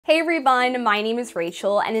Hey everyone, my name is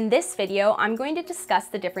Rachel, and in this video, I'm going to discuss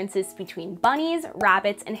the differences between bunnies,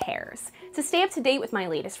 rabbits, and hares. To stay up to date with my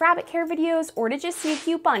latest rabbit care videos, or to just see a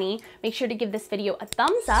cute bunny, make sure to give this video a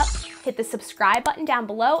thumbs up, hit the subscribe button down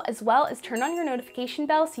below, as well as turn on your notification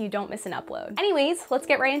bell so you don't miss an upload. Anyways, let's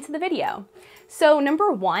get right into the video. So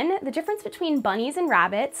number one, the difference between bunnies and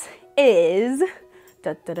rabbits is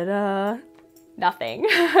nothing.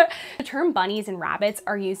 The term bunnies and rabbits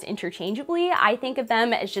are used interchangeably. I think of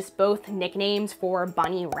them as just both nicknames for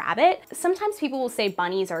bunny rabbit. Sometimes people will say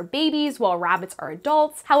bunnies are babies while rabbits are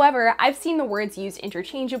adults. However, I've seen the words used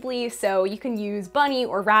interchangeably, so you can use bunny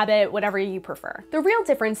or rabbit, whatever you prefer. The real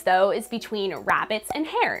difference though is between rabbits and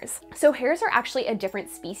hares. So hares are actually a different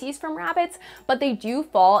species from rabbits, but they do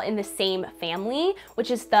fall in the same family, which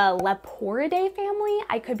is the Leporidae family.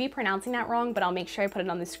 I could be pronouncing that wrong, but I'll make sure I put it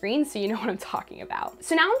on the screen so you know what I'm talking about.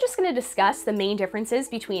 So now I'm just going to discuss the main differences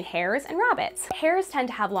between hares and rabbits. Hares tend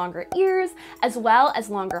to have longer ears as well as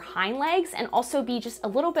longer hind legs and also be just a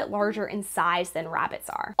little bit larger in size than rabbits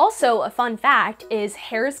are. Also, a fun fact is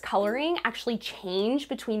hares' coloring actually change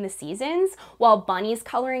between the seasons while bunnies'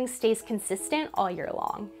 coloring stays consistent all year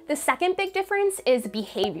long. The second big difference is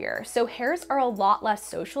behavior. So hares are a lot less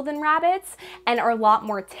social than rabbits and are a lot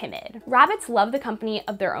more timid. Rabbits love the company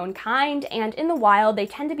of their own kind, and in the wild they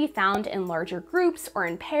tend to be found in larger groups or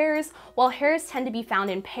in pairs, while hares tend to be found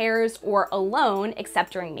in pairs or alone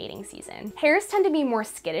except during mating season. Hares tend to be more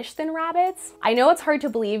skittish than rabbits. I know it's hard to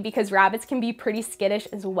believe because rabbits can be pretty skittish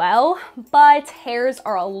as well, but hares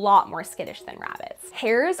are a lot more skittish than rabbits.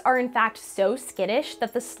 Hares are in fact so skittish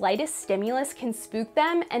that the slightest stimulus can spook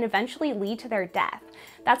them and eventually lead to their death.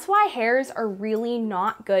 That's why hares are really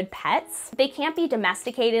not good pets. They can't be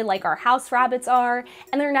domesticated like our house rabbits are,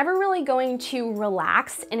 and they're never really going to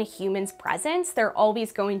relax in a human's presence. They're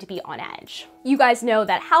always going to be on edge. You guys know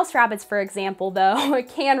that house rabbits, for example, though,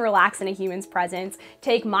 can relax in a human's presence.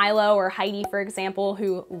 Take Milo or Heidi, for example,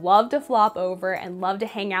 who love to flop over and love to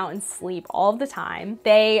hang out and sleep all the time.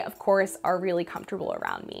 They, of course, are really comfortable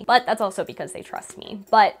around me, but that's also because they trust me.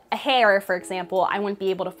 But a hare, for example, I wouldn't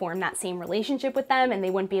be able to form that same relationship with them, and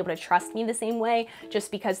they wouldn't be able to trust me the same way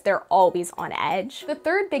just because they're always on edge. The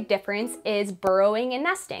third big difference is burrowing and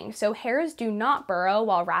nesting. So hares do not burrow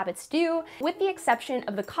while rabbits do, with the exception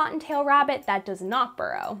of the cottontail rabbit that does not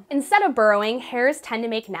burrow. Instead of burrowing, hares tend to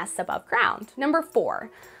make nests above ground. Number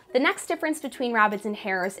four. The next difference between rabbits and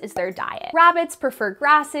hares is their diet. Rabbits prefer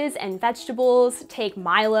grasses and vegetables. Take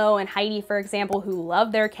Milo and Heidi, for example, who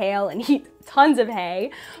love their kale and eat tons of hay,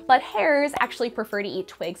 but hares actually prefer to eat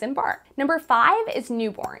twigs and bark. Number five is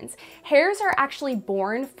newborns. Hares are actually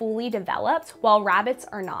born fully developed while rabbits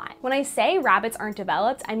are not. When I say rabbits aren't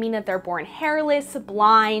developed, I mean that they're born hairless,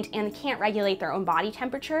 blind, and can't regulate their own body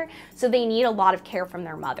temperature, so they need a lot of care from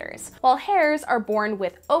their mothers. While hares are born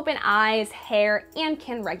with open eyes, hair, and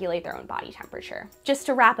can regulate their own body temperature. Just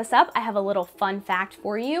to wrap us up, I have a little fun fact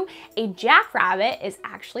for you. A jackrabbit is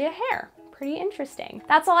actually a hare. Pretty interesting.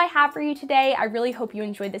 That's all I have for you today. I really hope you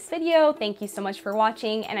enjoyed this video. Thank you so much for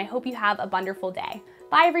watching, and I hope you have a wonderful day.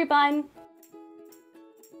 Bye everyone.